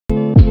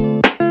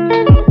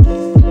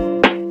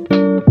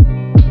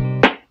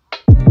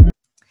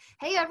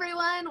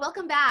everyone,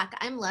 welcome back.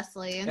 I'm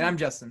Leslie. And I'm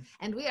Justin.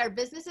 And we are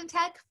Business and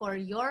Tech for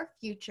your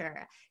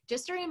future.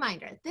 Just a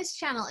reminder, this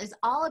channel is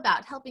all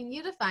about helping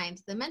you to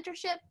find the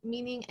mentorship,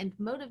 meaning, and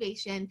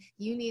motivation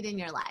you need in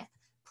your life.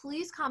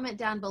 Please comment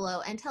down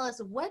below and tell us,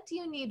 what do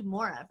you need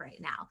more of right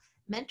now?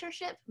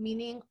 Mentorship,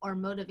 meaning, or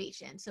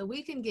motivation, so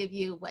we can give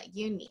you what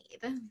you need.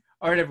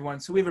 All right, everyone.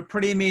 So we have a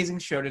pretty amazing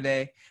show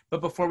today. But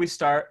before we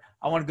start,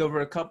 I want to go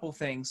over a couple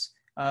things.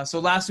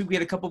 So last week we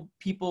had a couple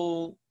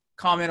people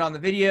comment on the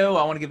video.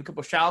 I want to give a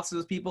couple shout outs to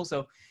those people.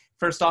 So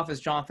first off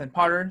is Jonathan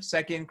Potter,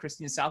 second,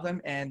 Christina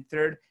Southam, and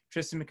third,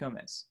 Tristan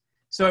McComas.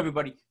 So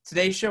everybody,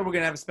 today's show, we're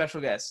going to have a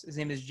special guest. His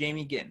name is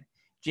Jamie Ginn.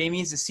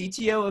 Jamie is the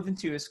CTO of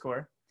Intuitus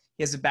Corp.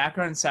 He has a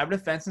background in cyber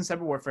defense and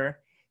cyber warfare.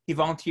 He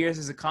volunteers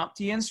as a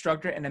CompTIA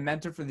instructor and a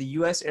mentor for the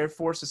U.S. Air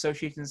Force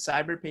Association's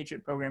Cyber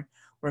Patriot program,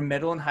 where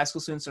middle and high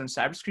school students learn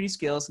cybersecurity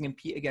skills and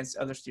compete against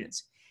other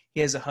students. He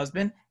has a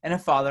husband and a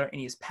father, and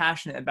he is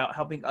passionate about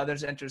helping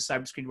others enter the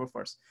cybersecurity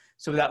workforce.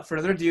 So without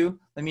further ado,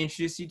 let me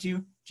introduce you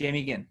to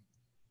Jamie Ginn.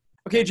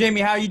 Okay,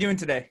 Jamie, how are you doing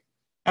today?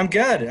 I'm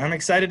good. I'm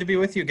excited to be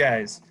with you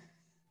guys.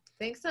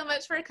 Thanks so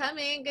much for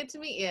coming. Good to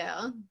meet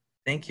you.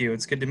 Thank you.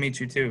 It's good to meet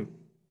you too.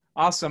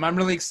 Awesome. I'm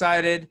really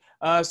excited.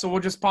 So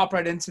we'll just pop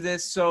right into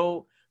this.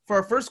 So for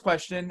our first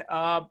question,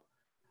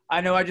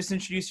 I know I just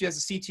introduced you as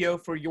a CTO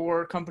for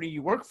your company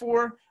you work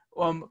for.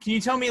 Can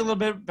you tell me a little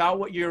bit about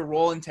what your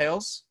role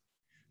entails?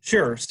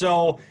 Sure.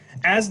 So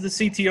as the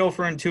CTO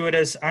for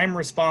Intuitus, I'm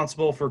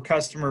responsible for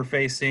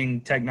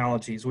customer-facing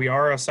technologies. We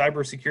are a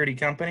cybersecurity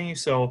company,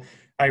 so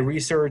I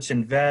research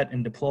and vet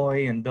and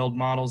deploy and build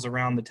models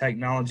around the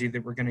technology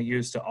that we're going to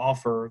use to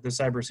offer the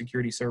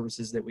cybersecurity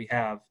services that we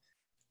have.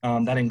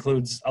 That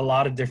includes a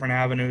lot of different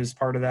avenues.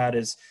 Part of that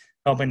is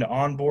helping to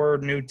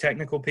onboard new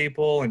technical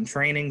people and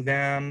training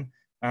them.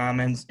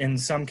 And in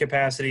some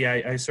capacity,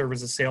 I serve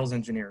as a sales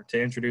engineer to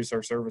introduce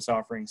our service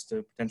offerings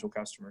to potential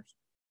customers.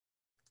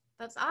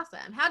 That's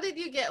awesome. How did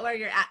you get where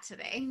you're at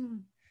today?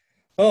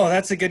 Oh,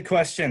 that's a good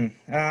question.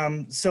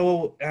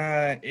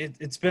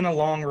 It's been a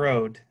long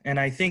road. And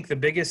I think the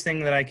biggest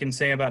thing that I can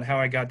say about how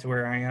I got to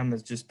where I am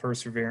is just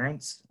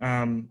perseverance.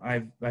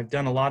 I've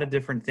done a lot of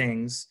different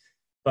things,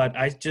 but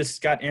I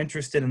just got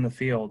interested in the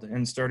field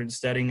and started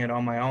studying it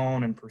on my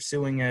own and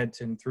pursuing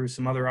it. And through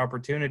some other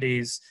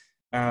opportunities,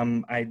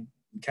 I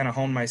kind of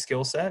honed my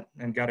skill set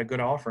and got a good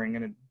offering,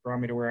 and it brought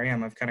me to where I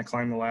am. I've kind of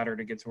climbed the ladder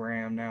to get to where I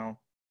am now.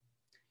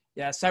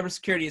 Yeah,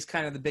 cybersecurity is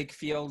kind of the big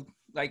field,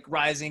 like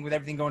rising with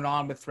everything going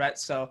on with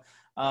threats. So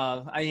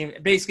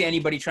basically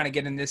anybody trying to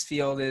get in this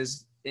field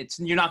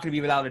you're not going to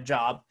be without a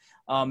job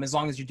as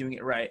long as you're doing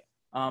it right.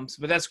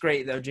 But that's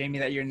great though, Jamie,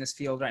 that you're in this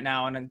field right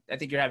now. And I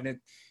think you're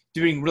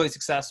doing really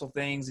successful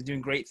things and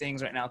doing great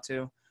things right now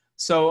too.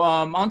 So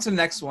on to the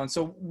next one.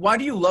 So why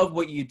do you love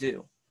what you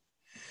do?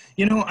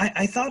 You know,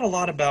 I thought a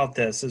lot about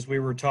this as we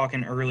were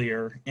talking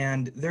earlier,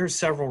 and there's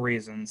several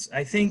reasons.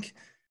 I think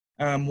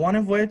one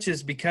of which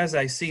is because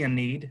I see a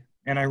need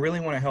and I really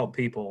want to help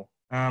people.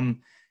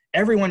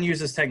 Everyone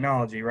uses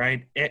technology,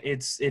 right?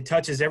 It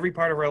touches every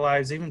part of our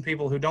lives, even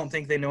people who don't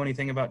think they know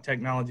anything about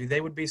technology.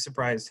 They would be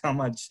surprised how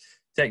much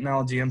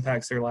technology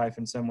impacts their life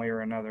in some way or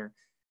another.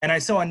 And I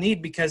saw a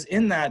need because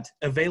in that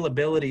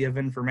availability of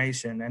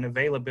information and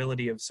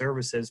availability of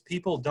services,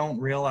 people don't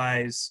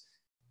realize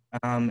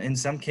in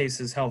some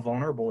cases how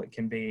vulnerable it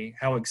can be,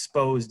 how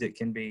exposed it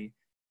can be.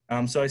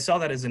 So I saw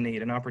that as a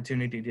need, an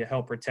opportunity to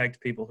help protect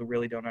people who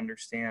really don't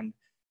understand.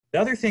 The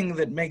other thing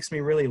that makes me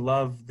really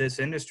love this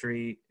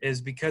industry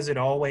is because it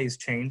always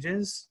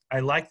changes. I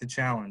like the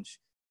challenge.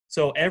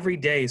 So every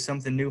day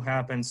something new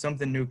happens,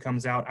 something new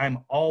comes out.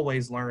 I'm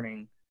always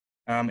learning,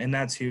 and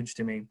that's huge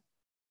to me.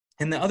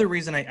 And the other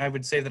reason I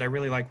would say that I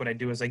really like what I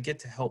do is I get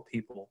to help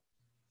people.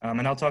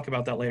 And I'll talk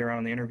about that later on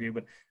in the interview,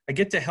 but I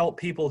get to help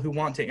people who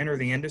want to enter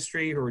the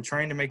industry, who are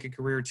trying to make a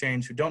career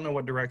change, who don't know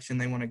what direction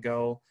they want to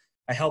go.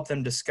 I help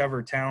them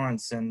discover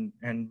talents and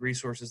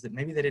resources that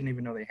maybe they didn't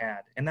even know they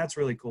had. And that's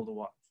really cool to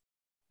watch.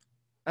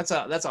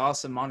 That's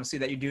awesome, honestly,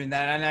 that you're doing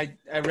that. And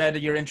I read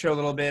your intro a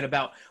little bit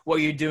about what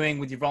you're doing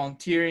with your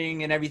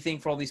volunteering and everything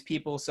for all these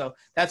people. So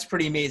that's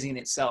pretty amazing in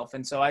itself.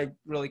 And so I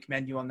really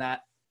commend you on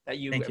that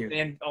Thank you.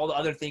 And all the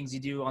other things you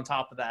do on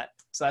top of that.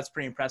 So that's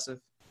pretty impressive.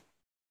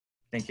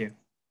 Thank you.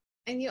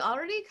 And you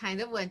already kind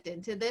of went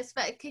into this,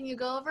 but can you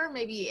go over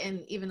maybe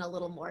in even a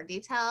little more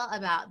detail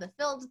about the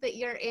field that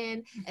you're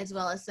in, as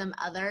well as some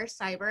other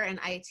cyber and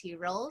IT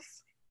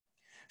roles?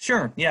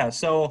 Sure. Yeah.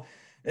 So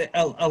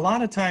a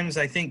lot of times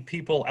I think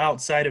people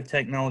outside of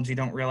technology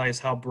don't realize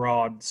how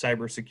broad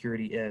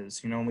cybersecurity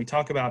is. You know, when we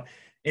talk about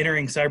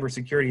entering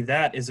cybersecurity,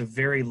 that is a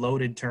very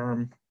loaded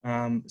term.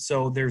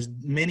 So there's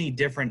many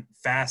different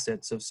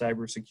facets of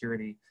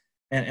cybersecurity,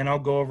 and I'll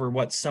go over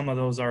what some of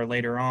those are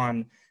later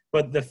on.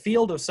 But the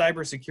field of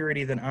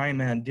cybersecurity that I'm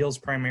in deals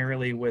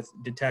primarily with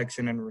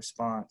detection and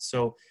response.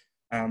 So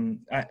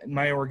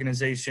my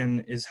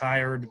organization is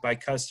hired by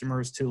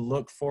customers to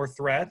look for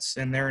threats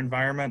in their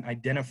environment,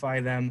 identify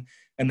them,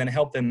 and then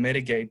help them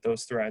mitigate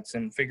those threats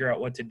and figure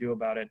out what to do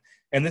about it.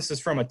 And this is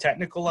from a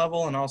technical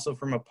level and also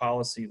from a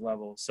policy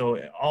level. So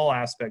all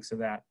aspects of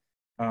that.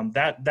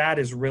 That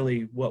is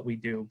really what we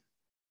do.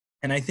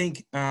 And I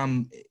think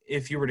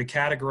if you were to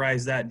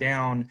categorize that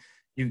down,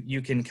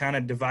 you can kind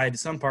of divide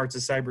some parts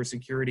of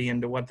cybersecurity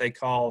into what they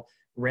call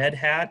black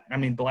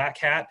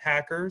hat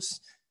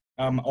hackers,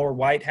 or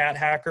white hat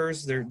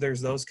hackers.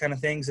 There's those kind of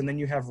things. And then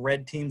you have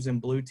red teams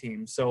and blue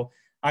teams. So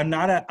I'm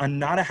not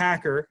a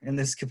hacker in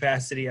this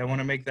capacity. I want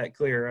to make that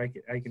clear.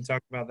 I can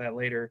talk about that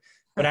later,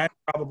 but I'm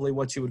probably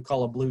what you would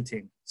call a blue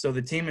team. So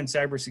the team in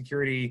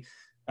cybersecurity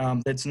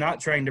that's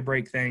not trying to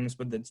break things,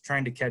 but that's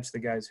trying to catch the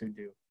guys who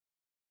do.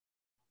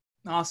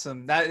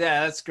 Awesome.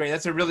 That's great.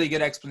 That's a really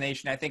good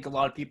explanation. I think a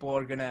lot of people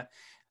are going to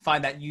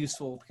find that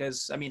useful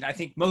because, I mean, I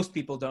think most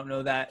people don't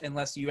know that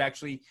unless you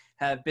actually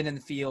have been in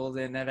the field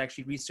and have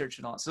actually researched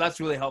it all. So that's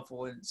really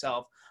helpful in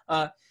itself.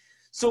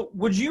 So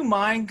would you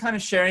mind kind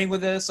of sharing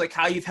with us like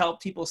how you've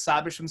helped people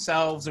establish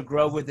themselves or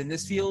grow within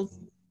this field?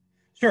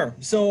 Sure.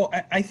 So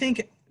I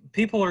think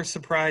people are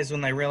surprised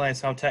when they realize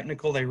how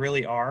technical they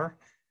really are,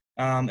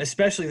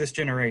 especially this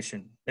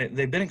generation.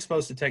 They've been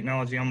exposed to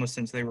technology almost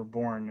since they were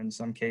born in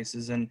some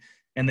cases, and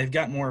they've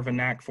got more of a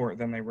knack for it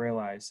than they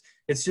realize.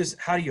 It's just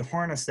how do you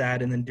harness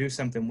that and then do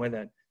something with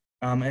it?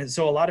 And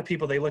so a lot of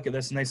people, they look at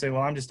this and they say,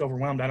 well, I'm just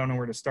overwhelmed. I don't know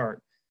where to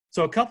start.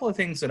 So a couple of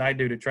things that I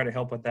do to try to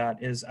help with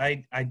that is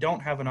I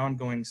don't have an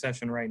ongoing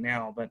session right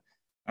now, but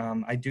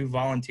I do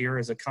volunteer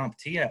as a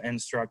CompTIA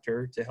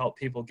instructor to help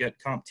people get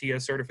CompTIA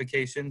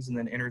certifications and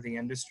then enter the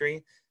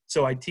industry.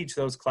 So I teach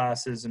those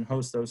classes and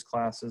host those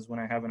classes when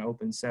I have an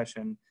open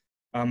session.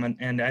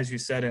 And as you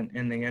said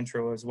in the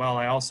intro as well,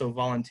 I also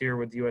volunteer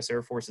with the U.S.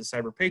 Air Force's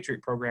Cyber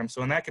Patriot program.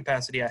 So in that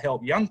capacity, I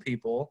help young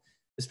people,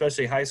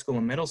 especially high school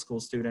and middle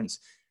school students,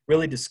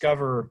 really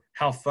discover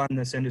how fun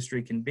this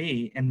industry can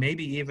be and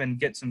maybe even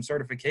get some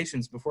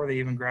certifications before they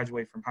even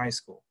graduate from high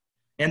school.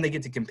 And they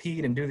get to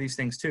compete and do these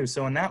things too.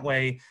 So in that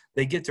way,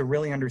 they get to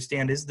really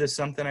understand, is this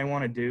something I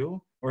want to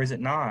do or is it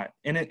not?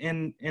 And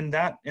in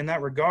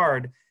that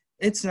regard,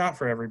 it's not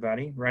for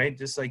everybody, right?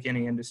 Just like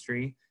any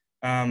industry.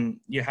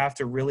 You have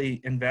to really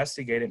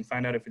investigate it and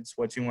find out if it's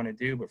what you want to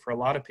do. But for a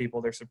lot of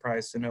people, they're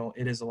surprised to know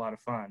it is a lot of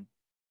fun.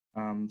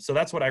 So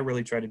that's what I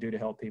really try to do to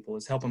help people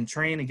is help them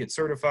train and get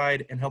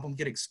certified and help them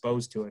get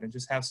exposed to it and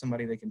just have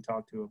somebody they can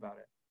talk to about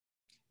it.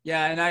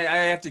 Yeah, and I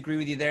have to agree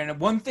with you there. And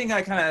one thing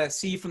I kind of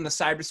see from the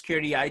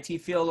cybersecurity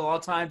IT field a lot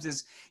of times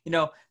is,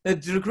 the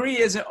degree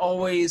isn't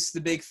always the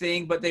big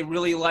thing, but they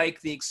really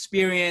like the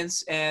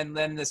experience and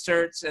then the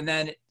certs and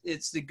then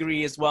it's the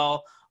degree as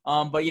well.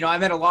 But,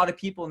 I've met a lot of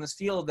people in this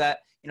field that,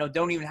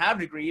 don't even have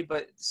a degree,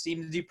 but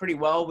seem to do pretty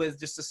well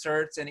with just the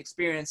certs and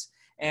experience.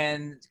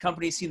 And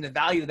companies seem to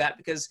value that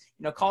because,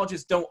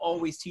 colleges don't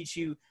always teach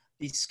you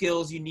the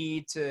skills you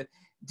need to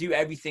do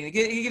everything. It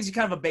gives you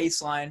kind of a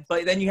baseline,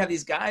 but then you have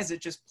these guys that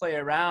just play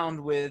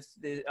around with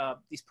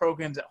these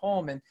programs at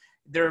home and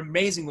they're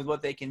amazing with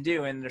what they can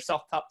do and they're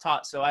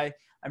self-taught. So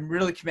I'm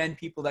really commend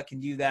people that can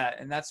do that.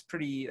 And that's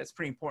pretty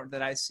important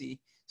that I see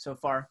so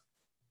far.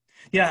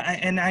 Yeah,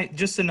 and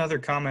just another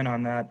comment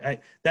on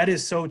that. That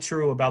is so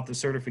true about the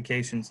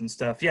certifications and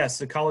stuff. Yes,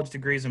 the college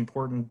degree is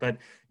important, but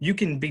you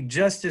can be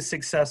just as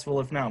successful,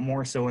 if not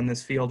more so, in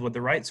this field with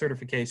the right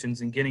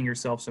certifications and getting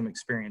yourself some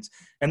experience.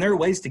 And there are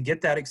ways to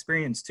get that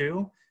experience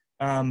too.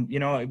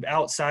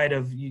 Outside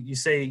of you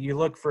say you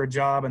look for a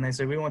job and they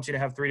say we want you to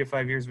have 3 to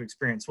 5 years of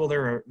experience. Well,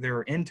 there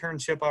are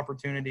internship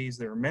opportunities,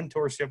 there are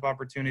mentorship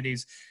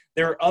opportunities,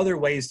 there are other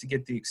ways to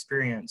get the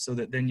experience so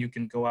that then you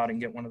can go out and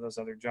get one of those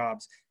other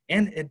jobs.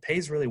 And it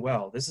pays really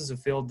well. This is a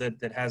field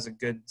that has a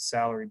good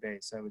salary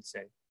base, I would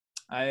say.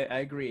 I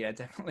agree. I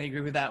definitely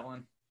agree with that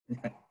one.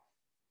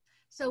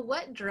 So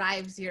what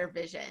drives your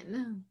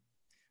vision?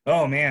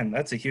 Oh man,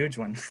 that's a huge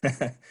one.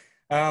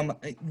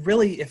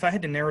 Really, if I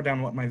had to narrow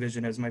down what my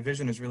vision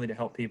is really to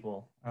help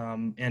people.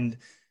 And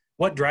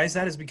what drives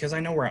that is because I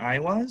know where I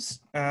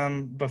was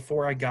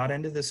before I got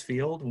into this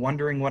field,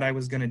 wondering what I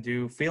was going to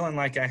do, feeling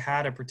like I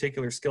had a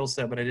particular skill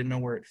set, but I didn't know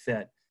where it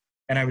fit.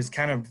 And I was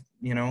kind of,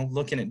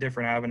 looking at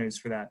different avenues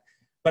for that.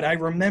 But I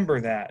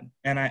remember that.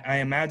 And I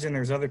imagine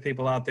there's other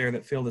people out there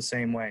that feel the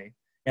same way.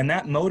 And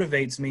that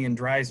motivates me and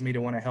drives me to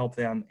want to help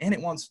them. And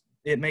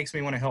it makes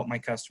me want to help my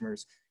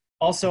customers.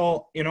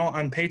 Also,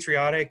 I'm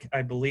patriotic.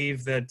 I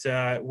believe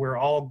that we're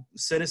all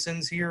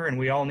citizens here and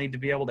we all need to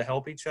be able to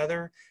help each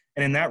other.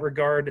 And in that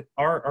regard,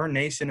 our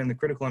nation and the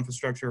critical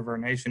infrastructure of our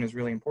nation is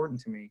really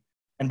important to me.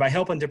 And by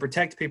helping to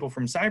protect people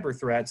from cyber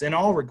threats in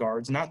all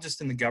regards, not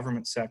just in the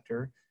government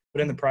sector, but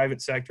in the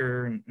private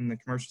sector and in the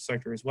commercial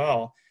sector as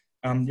well,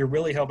 you're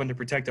really helping to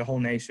protect a whole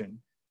nation.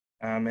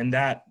 And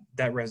that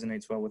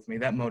resonates well with me.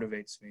 That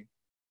motivates me.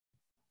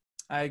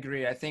 I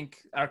agree. I think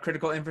our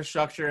critical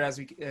infrastructure, as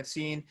we have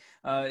seen,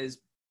 is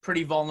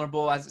pretty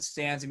vulnerable as it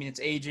stands. I mean,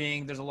 it's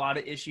aging. There's a lot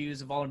of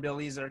issues,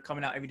 vulnerabilities that are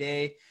coming out every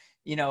day.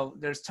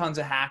 There's tons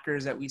of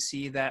hackers that we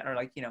see that are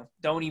like,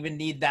 don't even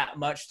need that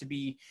much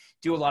to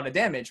do a lot of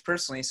damage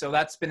personally. So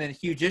that's been a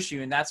huge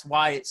issue. And that's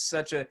why it's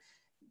such a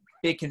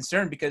big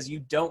concern, because you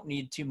don't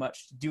need too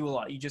much to do a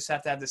lot. You just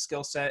have to have the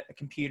skill set, a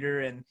computer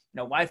and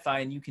Wi-Fi,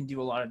 and you can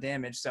do a lot of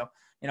damage. So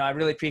I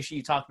really appreciate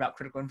you talking about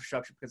critical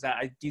infrastructure, because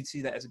I do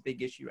see that as a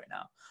big issue right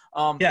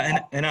now. Yeah,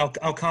 and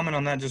I'll comment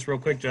on that just real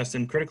quick,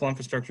 Justin. Critical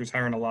infrastructure is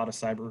hiring a lot of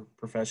cyber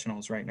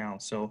professionals right now,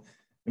 so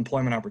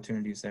employment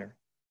opportunities there.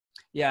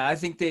 Yeah, I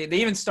think they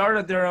even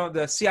started their own,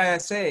 the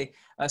CISA,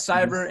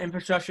 Cyber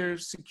Infrastructure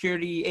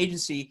Security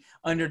Agency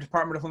under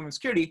Department of Homeland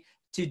Security,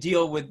 to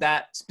deal with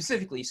that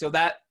specifically. So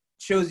that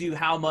shows you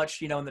how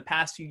much, in the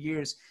past few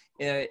years,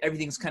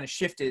 everything's kind of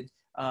shifted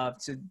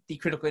to the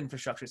critical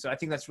infrastructure. So I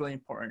think that's really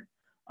important.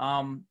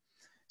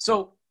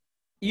 So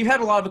you've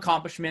had a lot of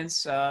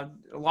accomplishments, a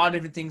lot of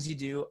different things you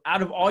do.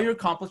 Out of all your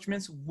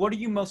accomplishments, what are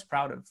you most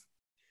proud of?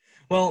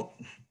 Well,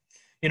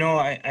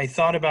 I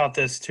thought about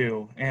this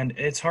too, and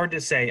it's hard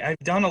to say. I've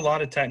done a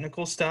lot of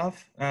technical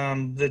stuff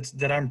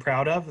that I'm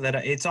proud of. That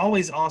it's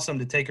always awesome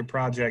to take a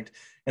project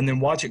and then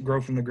watch it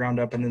grow from the ground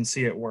up and then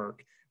see it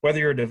work. Whether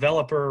you're a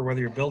developer, whether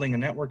you're building a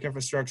network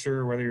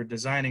infrastructure, whether you're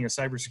designing a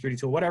cybersecurity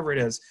tool, whatever it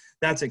is,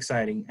 that's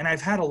exciting. And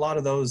I've had a lot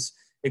of those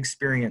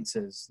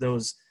experiences,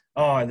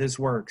 this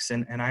works,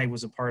 and I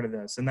was a part of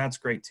this, and that's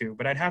great too.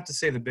 But I'd have to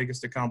say the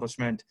biggest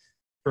accomplishment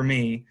for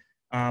me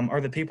are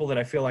the people that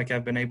I feel like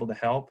I've been able to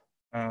help.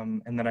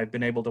 And that I've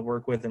been able to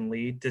work with and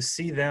lead, to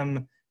see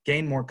them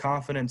gain more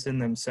confidence in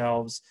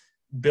themselves,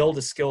 build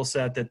a skill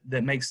set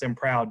that makes them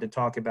proud to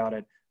talk about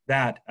it.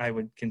 That I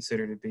would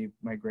consider to be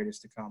my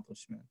greatest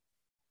accomplishment.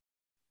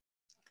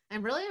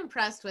 I'm really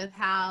impressed with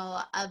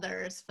how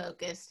others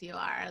focused you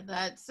are.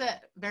 That's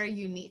very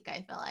unique,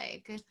 I feel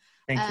like.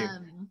 Thank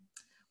you.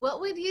 What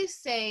would you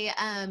say,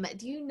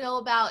 do you know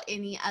about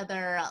any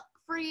other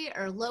free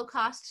or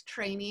low-cost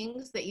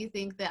trainings that you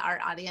think that our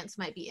audience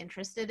might be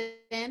interested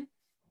in?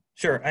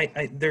 Sure.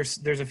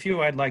 There's a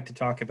few I'd like to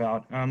talk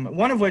about.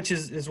 One of which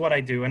is what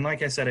I do. And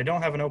like I said, I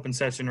don't have an open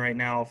session right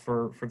now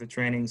for the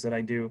trainings that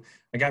I do.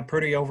 I got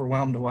pretty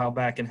overwhelmed a while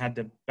back and had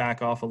to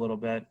back off a little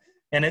bit.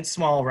 And it's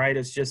small, right?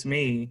 It's just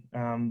me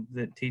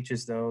that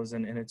teaches those,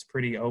 and it's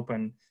pretty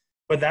open.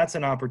 But that's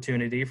an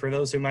opportunity for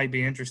those who might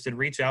be interested.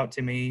 Reach out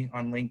to me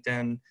on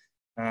LinkedIn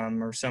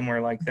or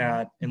somewhere like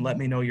that and let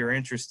me know you're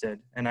interested,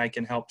 and I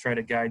can help try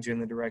to guide you in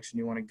the direction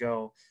you want to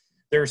go.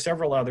 There are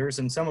several others,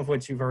 and some of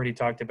which you've already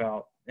talked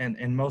about.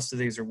 And most of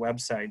these are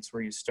websites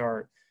where you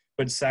start.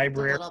 But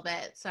Cyber... A little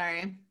bit,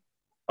 sorry.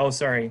 Oh,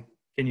 sorry.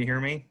 Can you hear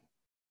me?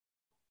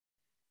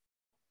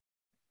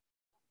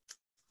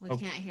 We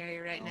can't hear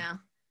you right now.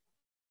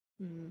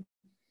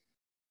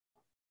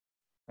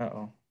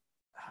 Uh-oh.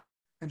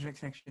 Internet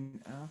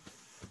connection.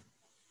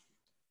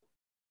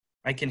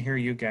 I can hear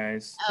you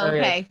guys.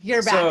 Okay,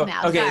 you're back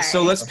now. Okay, sorry.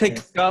 so let's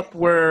pick up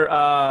where...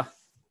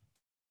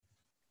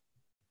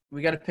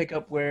 we got to pick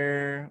up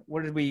where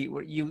did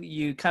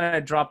you kind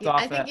of dropped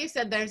off. I think you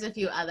said there's a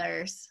few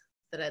others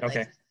that I'd like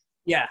to.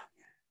 Yeah.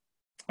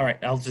 All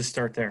right, I'll just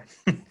start there.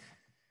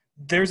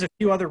 There's a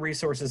few other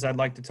resources I'd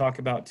like to talk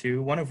about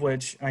too, one of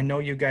which I know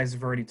you guys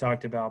have already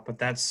talked about, but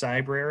that's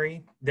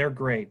Cybrary. They're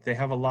great. They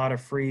have a lot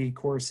of free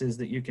courses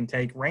that you can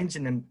take,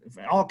 ranging in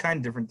all kinds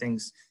of different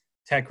things,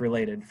 tech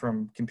related,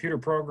 from computer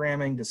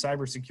programming to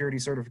cybersecurity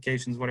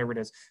certifications, whatever it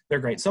is. They're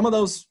great. Some of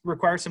those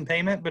require some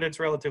payment, but it's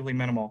relatively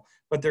minimal,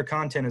 but their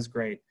content is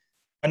great.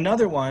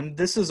 Another one,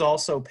 this is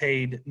also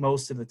paid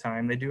most of the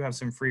time. They do have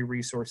some free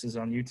resources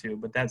on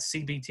YouTube, but that's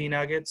CBT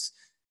Nuggets.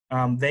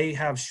 They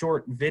have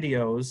short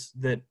videos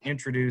that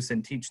introduce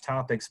and teach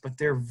topics, but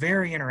they're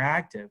very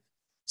interactive.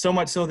 So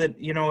much so that,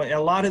 a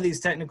lot of these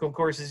technical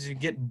courses, you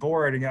get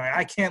bored and you're like,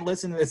 I can't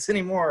listen to this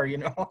anymore.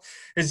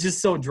 It's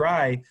just so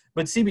dry.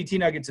 But CBT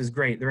Nuggets is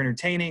great. They're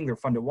entertaining. They're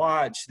fun to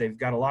watch. They've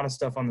got a lot of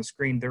stuff on the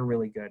screen. They're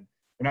really good.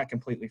 They're not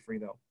completely free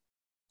though.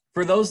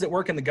 For those that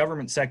work in the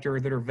government sector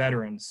that are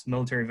veterans,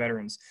 military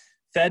veterans,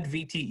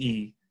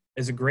 FedVTE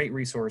is a great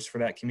resource for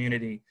that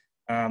community.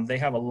 They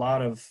have a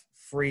lot of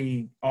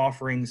free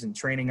offerings and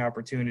training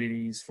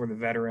opportunities for the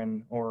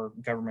veteran or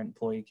government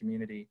employee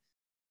community.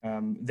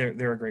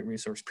 They're a great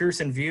resource.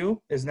 Pearson VUE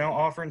is now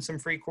offering some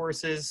free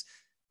courses.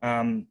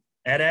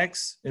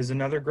 edX is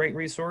another great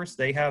resource.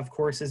 They have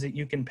courses that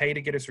you can pay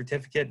to get a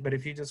certificate, but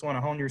if you just want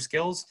to hone your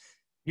skills,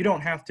 you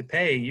don't have to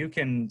pay. You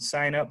can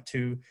sign up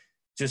to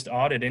just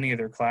audit any of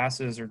their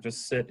classes or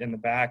just sit in the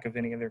back of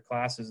any of their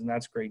classes, and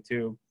that's great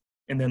too.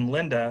 And then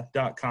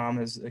lynda.com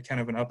is a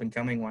kind of an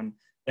up-and-coming one.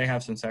 They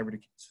have some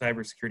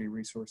cybersecurity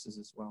resources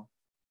as well.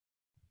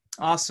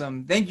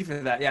 Awesome. Thank you for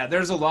that. Yeah,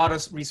 there's a lot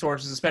of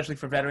resources, especially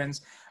for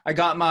veterans. I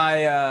got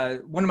my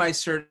one of my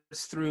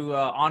certs through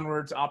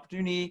Onwards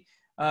Opportunity,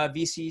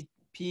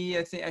 VCTP,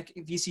 I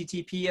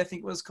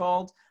think it was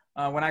called,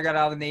 when I got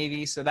out of the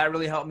Navy. So that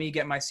really helped me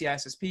get my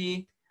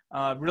CISSP.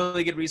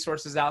 Really good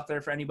resources out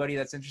there for anybody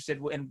that's interested.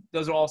 And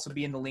those will also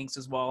be in the links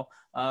as well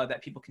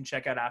that people can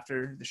check out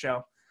after the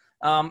show.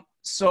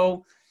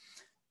 So,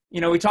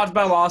 we talked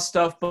about a lot of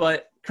stuff,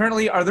 but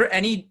currently, are there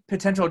any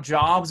potential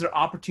jobs or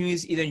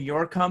opportunities either in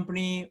your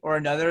company or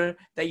another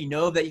that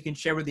that you can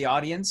share with the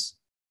audience?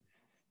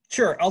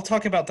 Sure. I'll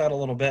talk about that a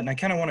little bit. And I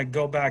kind of want to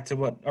go back to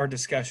what our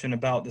discussion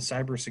about the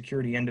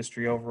cybersecurity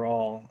industry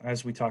overall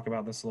as we talk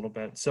about this a little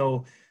bit.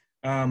 So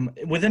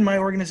Within my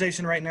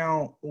organization right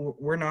now,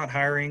 we're not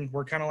hiring.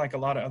 We're kind of like a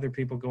lot of other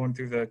people going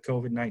through the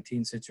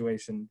COVID-19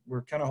 situation.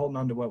 We're kind of holding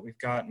on to what we've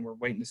got, and we're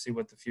waiting to see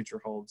what the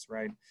future holds,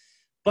 right?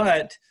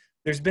 But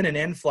there's been an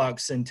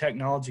influx in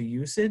technology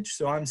usage.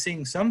 So I'm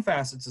seeing some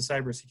facets of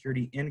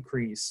cybersecurity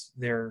increase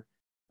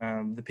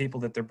the people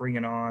that they're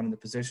bringing on and the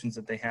positions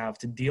that they have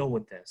to deal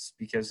with this,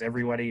 because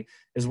everybody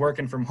is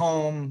working from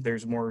home.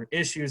 There's more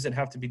issues that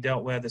have to be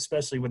dealt with,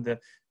 especially with the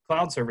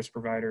cloud service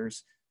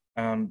providers.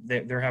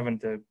 They're having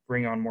to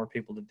bring on more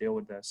people to deal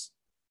with this.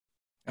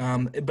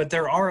 But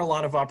there are a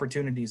lot of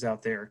opportunities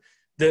out there.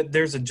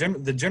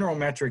 The general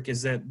metric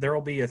is that there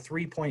will be a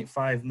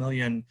 3.5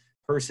 million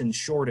person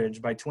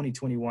shortage by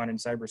 2021 in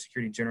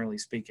cybersecurity, generally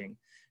speaking.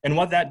 And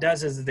what that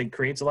does is that it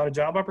creates a lot of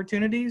job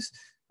opportunities,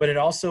 but it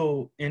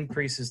also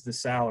increases the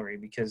salary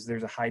because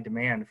there's a high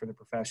demand for the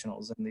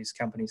professionals and these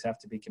companies have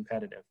to be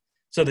competitive.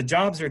 So the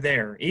jobs are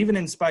there. Even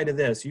in spite of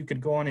this, you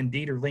could go on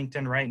Indeed or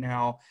LinkedIn right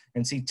now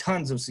and see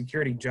tons of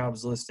security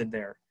jobs listed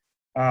there.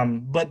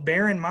 But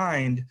bear in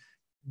mind,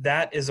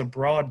 that is a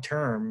broad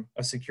term,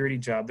 a security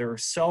job. There are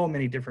so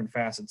many different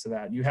facets of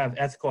that. You have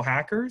ethical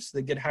hackers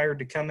that get hired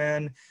to come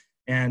in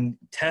and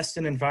test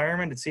an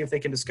environment and see if they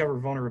can discover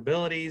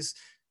vulnerabilities.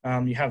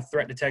 You have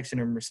threat detection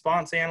and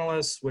response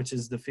analysts, which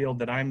is the field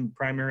that I'm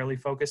primarily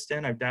focused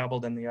in. I've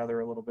dabbled in the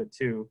other a little bit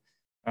too.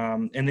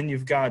 And then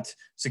you've got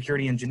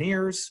security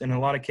engineers. In a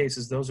lot of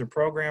cases, those are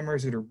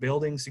programmers that are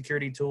building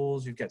security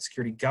tools. You've got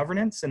security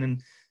governance. And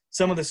in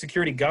some of the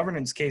security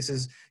governance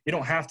cases, you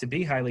don't have to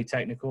be highly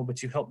technical,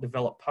 but you help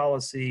develop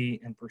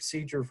policy and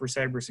procedure for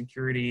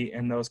cybersecurity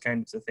and those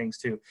kinds of things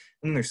too. And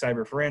then there's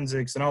cyber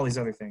forensics and all these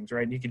other things,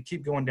 right? You could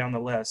keep going down the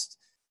list.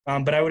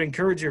 But I would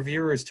encourage your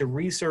viewers to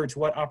research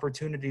what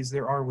opportunities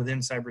there are within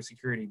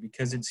cybersecurity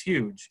because it's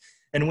huge.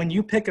 And when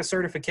you pick a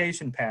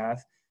certification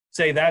path,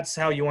 say that's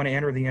how you want to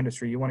enter the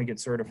industry, you want to get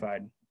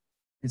certified.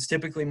 It's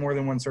typically more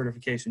than one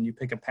certification. You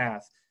pick a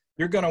path.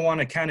 You're going to want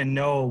to kind of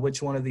know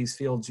which one of these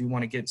fields you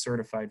want to get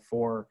certified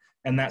for,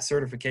 and that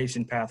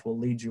certification path will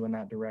lead you in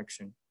that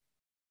direction.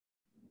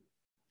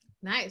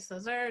 Nice.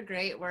 Those are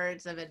great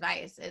words of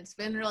advice. It's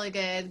been really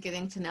good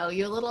getting to know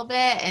you a little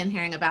bit and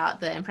hearing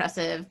about the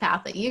impressive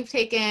path that you've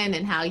taken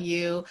and how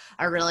you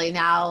are really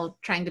now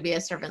trying to be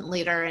a servant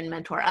leader and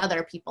mentor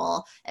other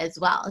people as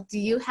well. Do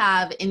you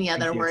have any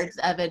other words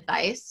of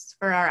advice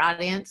for our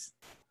audience?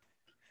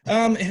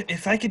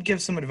 If I could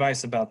give some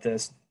advice about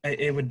this,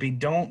 it would be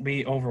don't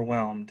be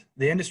overwhelmed.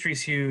 The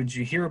industry's huge.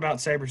 You hear about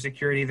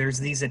cybersecurity. There's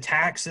these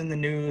attacks in the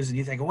news and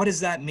you think, what does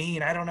that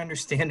mean? I don't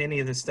understand any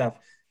of this stuff.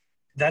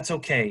 That's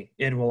okay.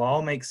 It will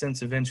all make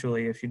sense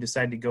eventually if you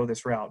decide to go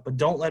this route, but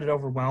don't let it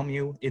overwhelm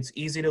you. It's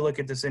easy to look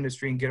at this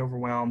industry and get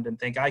overwhelmed and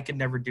think, I could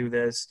never do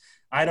this.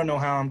 I don't know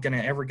how I'm going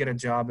to ever get a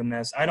job in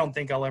this. I don't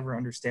think I'll ever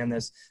understand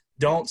this.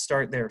 Don't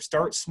start there.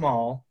 Start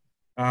small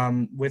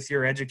with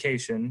your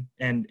education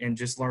and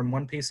just learn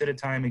one piece at a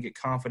time and get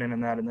confident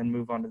in that and then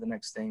move on to the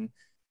next thing.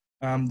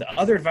 The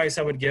other advice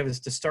I would give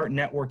is to start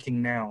networking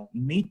now.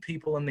 Meet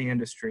people in the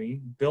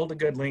industry, build a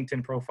good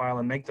LinkedIn profile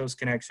and make those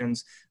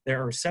connections.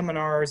 There are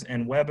seminars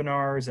and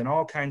webinars and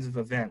all kinds of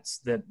events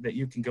that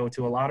you can go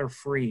to. A lot are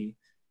free,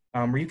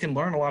 where you can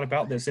learn a lot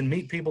about this and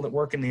meet people that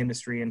work in the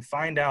industry and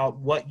find out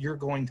what you're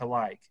going to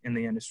like in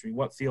the industry,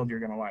 what field you're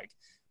going to like.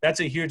 That's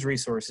a huge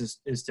resource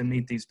is to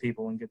meet these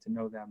people and get to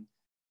know them.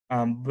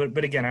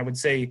 But again, I would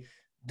say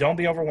don't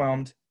be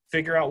overwhelmed.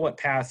 Figure out what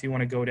path you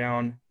want to go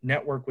down,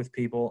 network with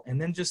people, and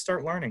then just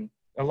start learning.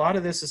 A lot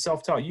of this is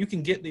self-taught. You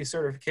can get these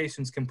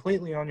certifications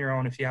completely on your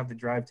own if you have the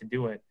drive to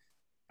do it.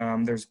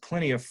 There's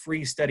plenty of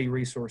free study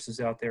resources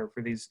out there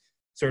for these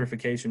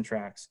certification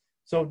tracks.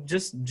 So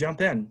just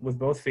jump in with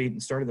both feet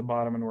and start at the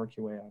bottom and work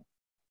your way up.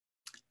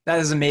 That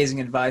is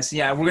amazing advice.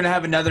 Yeah, we're going to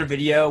have another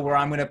video where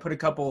I'm going to put a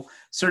couple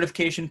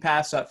certification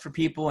paths up for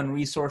people and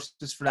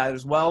resources for that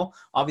as well.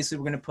 Obviously,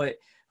 we're going to put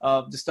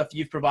the stuff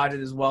you've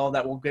provided as well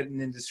that we'll get in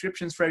the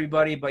descriptions for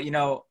everybody. But, you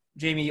know,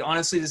 Jamie,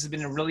 honestly, this has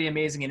been a really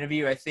amazing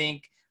interview. I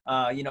think,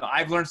 you know,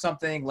 I've learned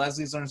something,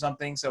 Leslie's learned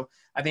something. So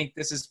I think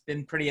this has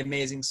been pretty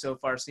amazing so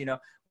far. So, you know,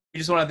 we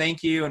just want to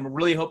thank you. And we're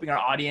really hoping our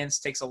audience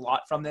takes a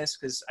lot from this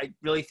because I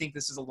really think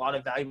this is a lot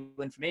of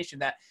valuable information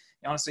that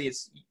honestly,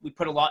 we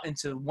put a lot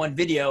into one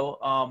video.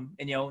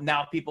 And, you know,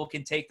 now people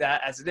can take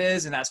that as it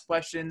is and ask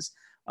questions,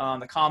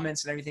 the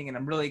comments and everything. And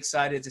I'm really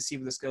excited to see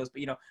where this goes. But,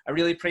 you know, I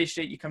really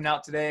appreciate you coming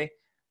out today.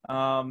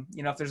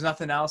 You know, if there's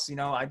nothing else, you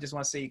know, I just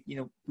want to say, you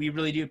know, we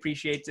really do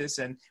appreciate this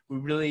and we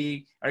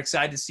really are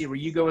excited to see where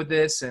you go with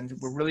this. And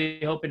we're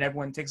really hoping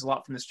everyone takes a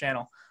lot from this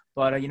channel.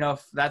 But, you know,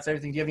 if that's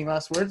everything, do you have any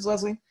last words,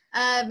 Leslie?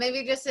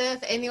 Maybe just if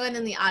anyone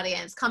in the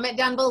audience, comment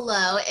down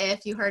below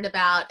if you heard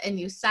about a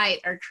new site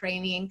or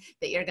training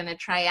that you're going to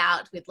try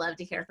out. We'd love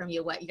to hear from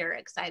you what you're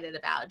excited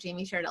about.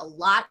 Jamie shared a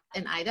lot,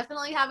 and I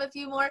definitely have a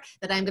few more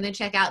that I'm going to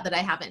check out that I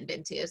haven't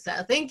been to. So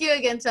thank you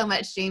again so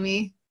much,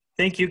 Jamie.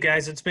 Thank you,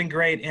 guys. It's been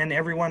great. And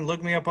everyone,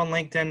 look me up on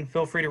LinkedIn.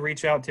 Feel free to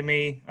reach out to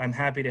me. I'm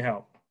happy to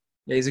help.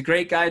 Yeah, he's a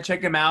great guy.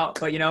 Check him out.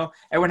 But, you know,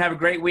 everyone have a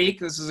great week.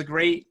 This is a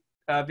great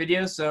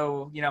video.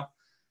 So, you know,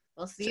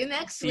 we'll see you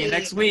next week. See you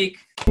next week.